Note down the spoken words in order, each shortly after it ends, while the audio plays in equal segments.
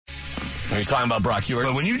You're talking about Brock Huard.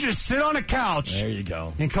 But when you just sit on a couch There you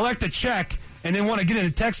go. and collect a check and then want to get in a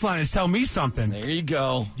text line and tell me something, There you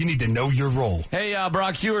go. you need to know your role. Hey,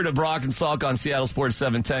 Brock Huard of Brock and Salk on Seattle Sports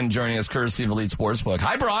 710 joining us courtesy of Elite Sportsbook.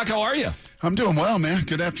 Hi, Brock. How are you? I'm doing well, man.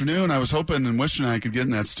 Good afternoon. I was hoping and wishing I could get in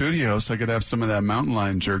that studio so I could have some of that mountain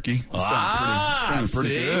lion jerky. Sounded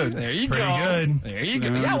pretty see? good. There you Pretty go. good. There you go.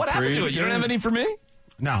 Yeah, what happened to it? You don't have any for me?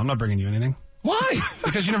 No, I'm not bringing you anything. Why?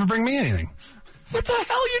 Because you never bring me anything. What the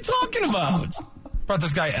hell are you talking about? Brought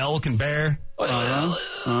this guy elk and bear. He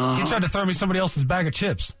tried to throw me somebody else's bag of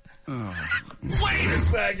chips. Wait a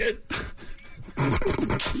second.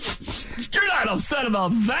 You're not upset about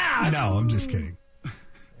that. No, I'm just kidding.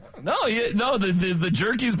 No, the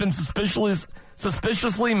jerky's been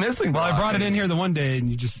suspiciously missing. Well, I Brock. brought it in here the one day, and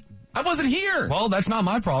you just... I wasn't here. Well, that's not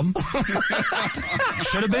my problem.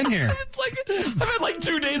 Should have been here. I've had like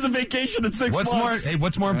 2 days of vacation in 6 What's months. more? Hey,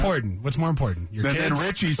 what's more important? What's more important? Your And kids, then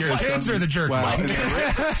Richie your said kids something- or the jerky? Wow.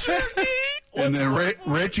 And then What's-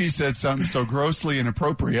 Richie said something so grossly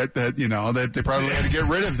inappropriate that, that they probably had to get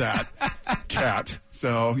rid of that cat.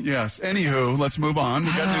 So, yes. Anywho, let's move on. We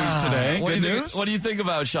got news today. What Good do you news. think, what do you think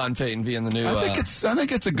about Sean Payton being the new? I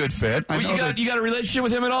think it's a good fit. I know you got a relationship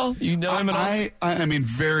with him at all? You know him at all? I mean,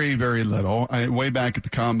 very, very little. Way back at the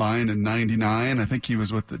Combine in '99, I think he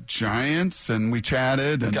was with the Giants, and we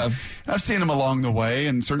chatted. And Okay. I've seen him along the way,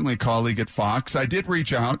 and certainly a colleague at Fox. I did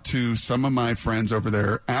reach out to some of my friends over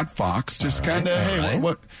there at Fox, just kind of, hey,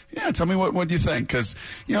 right. tell me what do you think? Because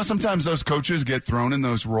sometimes those coaches get thrown in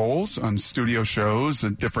those roles on studio shows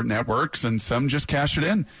and different networks, and some just cash it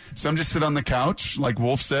in. Some just sit on the couch, like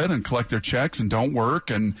Wolf said, and collect their checks and don't work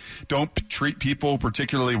and don't treat people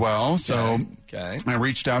particularly well. So Okay. I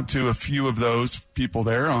reached out to a few of those people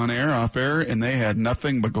there, on air, off air, and they had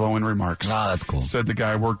nothing but glowing remarks. Ah, that's cool. Said the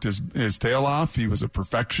guy worked his tail off. He was a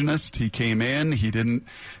perfectionist. He came in. He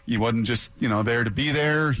wasn't just there to be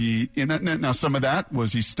there. Now some of that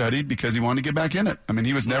was he studied because he wanted to get back in it. I mean,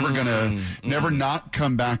 he was never never not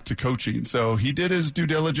come back to coaching. So he did his due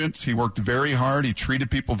diligence. He worked very hard. He treated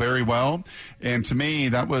people very well, and to me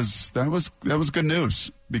that was good news.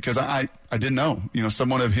 Because I didn't know,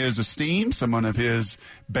 someone of his esteem, someone of his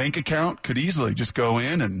bank account could easily just go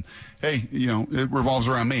in and, hey, it revolves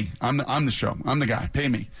around me. I'm the show. I'm the guy. Pay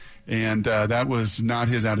me. And that was not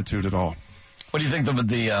his attitude at all. What do you think of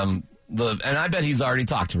the and I bet he's already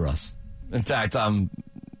talked to Russ. In fact,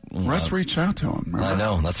 Russ reached out to him. Remember? I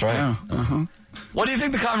know, that's right. Yeah. Uh-huh. What do you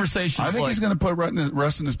think the conversation's I think like? he's going to put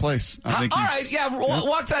Russ in his place. All right, yeah,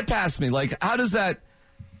 walk that past me. Like, how does that?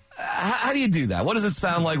 How do you do that? What does it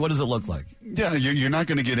sound like? What does it look like? Yeah, you're not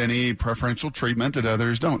going to get any preferential treatment that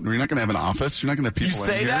others don't. You're not going to have an office. You're not going to have people You in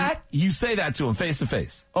say here. that? You say that to him face to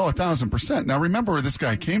face. Oh, 1,000%. Now, remember where this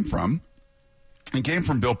guy came from. He came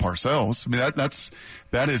from Bill Parcells. I mean,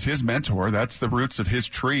 that is his mentor. That's the roots of his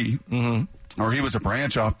tree. Mm-hmm. Or he was a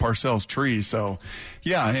branch off Parcells' tree. So,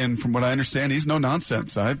 yeah, and from what I understand, he's no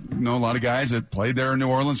nonsense. I know a lot of guys that played there in New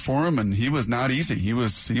Orleans for him, and he was not easy. He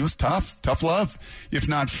was tough love, if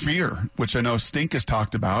not fear, which I know Stink has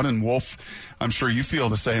talked about. And Wolf, I'm sure you feel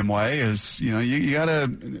the same way, is, you got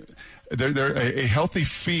to... A healthy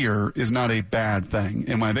fear is not a bad thing.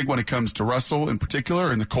 And I think when it comes to Russell in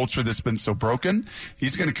particular and the culture that's been so broken,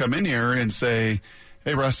 he's going to come in here and say,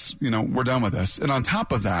 hey, Russ, we're done with this. And on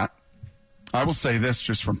top of that, I will say this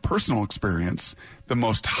just from personal experience, the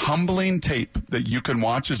most humbling tape that you can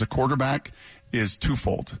watch as a quarterback is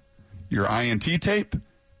twofold. Your INT tape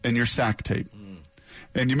and your sack tape.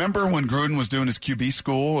 And you remember when Gruden was doing his QB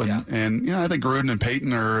school, and I think Gruden and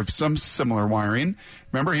Peyton are of some similar wiring.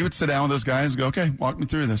 Remember, he would sit down with those guys and go, okay, walk me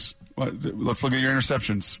through this. Let's look at your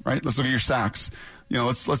interceptions, right? Let's look at your sacks.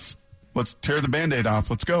 Let's tear the Band-Aid off.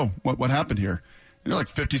 Let's go. What happened here? You're like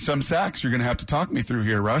 50-some sacks you're going to have to talk me through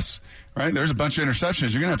here, Russ. Right? There's a bunch of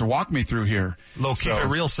interceptions. You're going to have to walk me through here. Keep it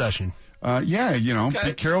real session.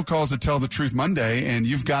 Pete Carroll calls it Tell the Truth Monday, and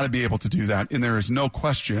you've got to be able to do that. And there is no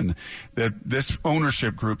question that this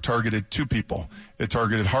ownership group targeted two people. It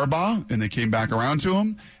targeted Harbaugh, and they came back around to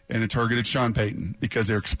him, and it targeted Sean Payton because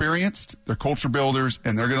they're experienced, they're culture builders,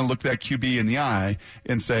 and they're going to look that QB in the eye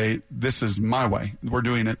and say, this is my way. We're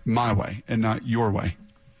doing it my way and not your way.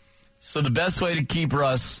 So the best way to keep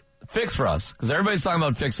Russ, fix Russ, because everybody's talking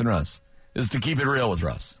about fixing Russ, is to keep it real with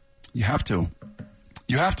Russ. You have to.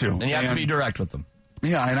 You have to. And you have to be direct with them.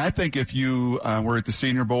 Yeah, and I think if you were at the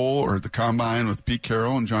Senior Bowl or at the Combine with Pete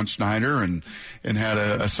Carroll and John Schneider and had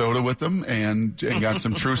a soda with them and got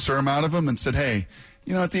some true serum out of them and said, hey,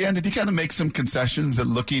 at the end, did you kind of make some concessions that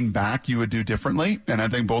looking back you would do differently? And I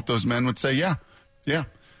think both those men would say, yeah.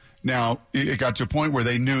 Now, it got to a point where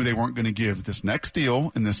they knew they weren't going to give this next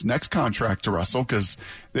deal and this next contract to Russell because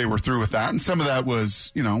they were through with that. And some of that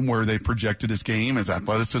was, where they projected his game, his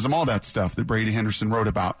athleticism, all that stuff that Brady Henderson wrote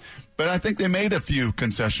about. But I think they made a few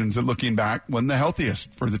concessions that, looking back, wasn't the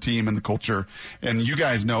healthiest for the team and the culture. And you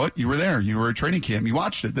guys know it. You were there. You were at training camp. You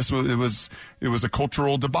watched it. It was a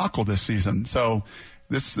cultural debacle this season. So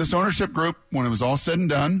this ownership group, when it was all said and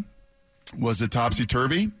done, was it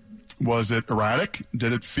topsy-turvy? Was it erratic?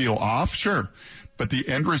 Did it feel off? Sure. But the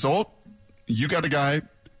end result, you got a guy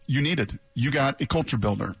you needed. You got a culture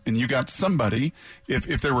builder, and you got somebody.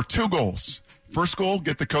 If there were two goals, first goal,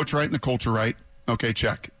 get the coach right and the culture right. Okay,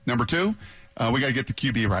 check. Number two, we got to get the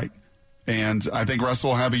QB right. And I think Russell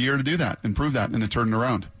will have a year to do that and prove that and to turn it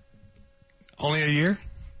around. Only a year?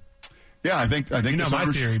 Yeah, I think. You know my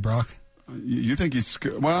theory, Brock. You think he's,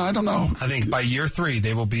 well, I don't know. I think by year 3,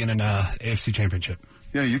 they will be in an AFC championship.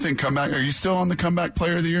 Yeah, you think comeback? Are you still on the comeback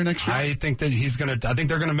player of the year next year? I think that I think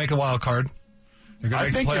they're gonna make a wild card. They're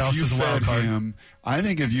gonna make the playoffs as a wild card. I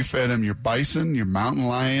think if you fed him your bison, your mountain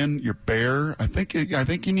lion, your bear, I think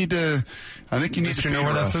you need to. I think you need to know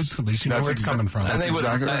where that food's. At least you know where it's coming from. That's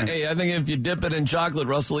exactly right. Hey, I think if you dip it in chocolate,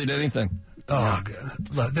 Russell will eat anything. Oh,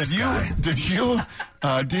 this guy. Did you,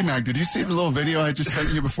 D-Mac, did you see the little video I just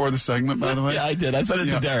sent you before the segment, by the way? Yeah, I did. I sent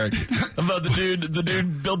it to Derek about the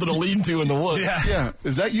dude building a lean-to in the woods. Yeah.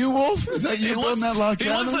 Is that you, Wolf? Is that you building that log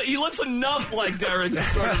cabin? He looks enough like Derek to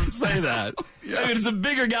sort of say that. Yes. I mean, it's a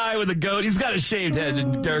bigger guy with a goat. He's got a shaved head,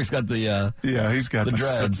 and Derek's got the he's got the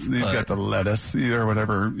dreads. He's got the lettuce or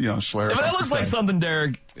whatever, Schler. But that looks like something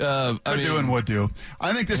Derek would do.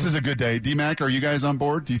 I think this is a good day. D-Mac, are you guys on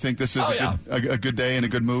board? Do you think this is a good day and a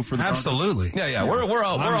good move for the Broncos? Absolutely. Yeah. We're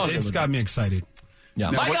all it's got me excited.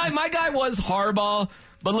 Yeah, my guy was Harbaugh,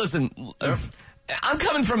 but listen, I'm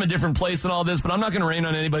coming from a different place in all this, but I'm not going to rain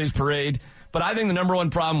on anybody's parade. But I think the number one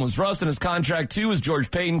problem was Russ and his contract. 2 was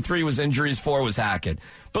George Payton. 3 was injuries. 4 was Hackett.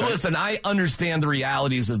 But listen, I understand the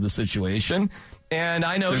realities of the situation. And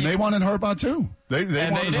I know they wanted Harbaugh too. They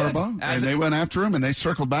wanted Harbaugh, and they went after him, and they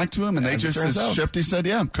circled back to him, and they just, as Shifty said,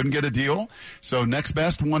 couldn't get a deal. So next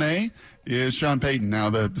best 1A is Sean Payton. Now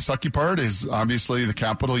the sucky part is obviously the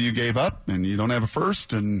capital you gave up, and you don't have a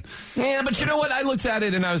first. And yeah, but you know what? I looked at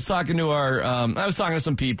it, and I was talking to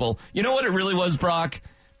some people. You know what it really was, Brock?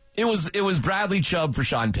 It was Bradley Chubb for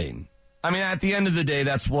Sean Payton. I mean, at the end of the day,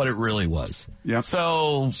 that's what it really was. Yeah.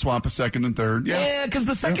 So swap a second and third. Yeah, because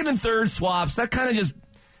the second and third swaps, that kind of just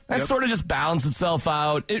sort of just balanced itself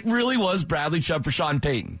out. It really was Bradley Chubb for Sean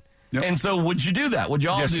Payton. Yep. And so, would you do that? Would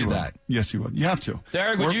you all do that? Yes, you would. You have to.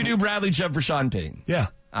 Derek, would you do Bradley Chubb for Sean Payton? Yeah.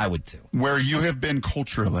 I would too. Where you have been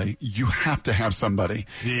culturally, you have to have somebody.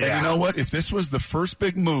 Yeah. And you know what? If this was the first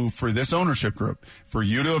big move for this ownership group, for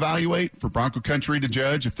you to evaluate, for Bronco Country to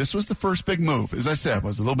judge, if this was the first big move, as I said,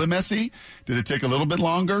 was it a little bit messy? Did it take a little bit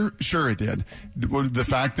longer? Sure it did. The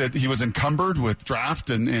fact that he was encumbered with draft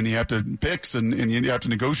and you have to picks and you have to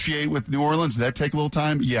negotiate with New Orleans, did that take a little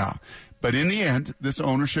time? Yeah. But in the end, this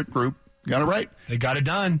ownership group got it right. They got it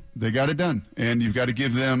done. And you've got to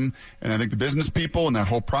give them, and I think the business people and that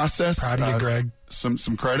whole process. Proud of you, Greg. Some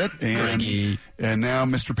credit. And now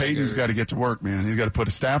Mr. Payton's got to get to work, man. He's got to put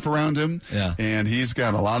a staff around him. Yeah. And he's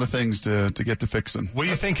got a lot of things to get to fixing. What do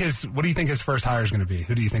you think his first hire is going to be?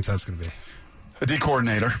 Who do you think that's going to be? A D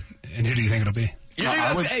coordinator. And who do you think it'll be?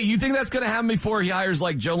 You think that's going to happen before he hires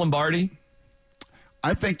like Joe Lombardi?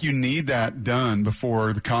 I think you need that done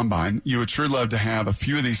before the combine. You would sure love to have a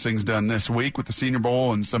few of these things done this week with the Senior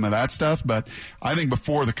Bowl and some of that stuff, but I think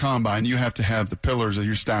before the combine, you have to have the pillars of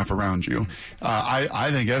your staff around you. I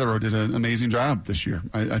think Etherow did an amazing job this year.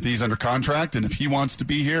 I think he's under contract, and if he wants to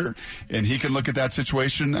be here and he can look at that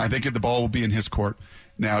situation, I think the ball will be in his court.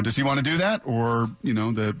 Now, does he want to do that, or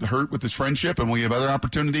the hurt with his friendship, and will he have other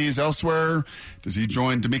opportunities elsewhere? Does he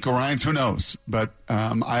join D'Amico Ryans? Who knows? But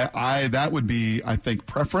that would be, I think,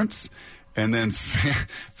 preference, and then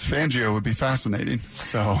Fangio would be fascinating.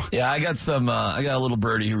 So yeah, I got a little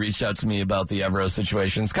birdie who reached out to me about the Etherow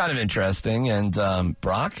situation. It's kind of interesting, and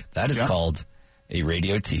Brock, that is called a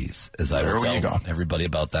radio tease, as I will tell everybody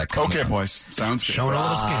about that. Okay, boys. Sounds good. Showing a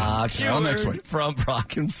little skin. Until next week. From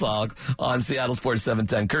Brock and Salk on Seattle Sports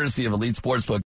 710, courtesy of Elite Sportsbook.